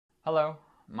Hello,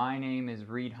 my name is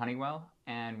Reid Honeywell,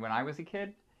 and when I was a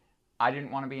kid, I didn't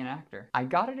want to be an actor. I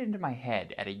got it into my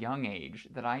head at a young age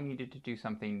that I needed to do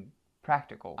something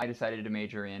practical. I decided to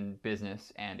major in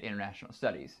business and international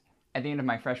studies. At the end of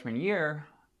my freshman year,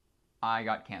 I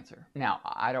got cancer. Now,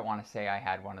 I don't want to say I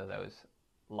had one of those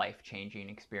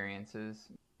life-changing experiences,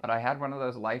 but I had one of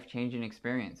those life-changing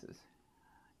experiences.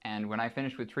 And when I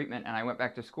finished with treatment and I went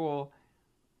back to school,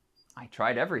 I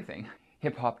tried everything.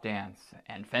 Hip-hop dance,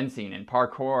 and fencing, and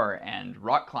parkour, and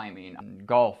rock climbing, and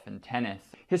golf, and tennis,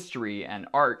 history, and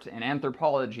art, and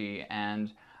anthropology,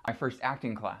 and my first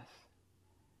acting class.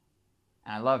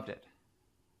 And I loved it.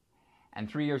 And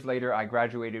 3 years later, I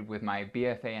graduated with my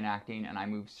BFA in acting, and I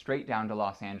moved straight down to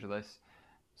Los Angeles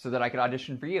so that I could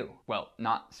audition for you. Well,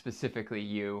 not specifically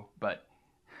you, but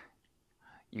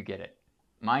you get it.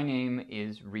 My name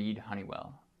is Reid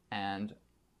Honeywell, and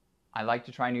I like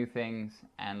to try new things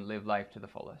and live life to the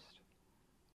fullest.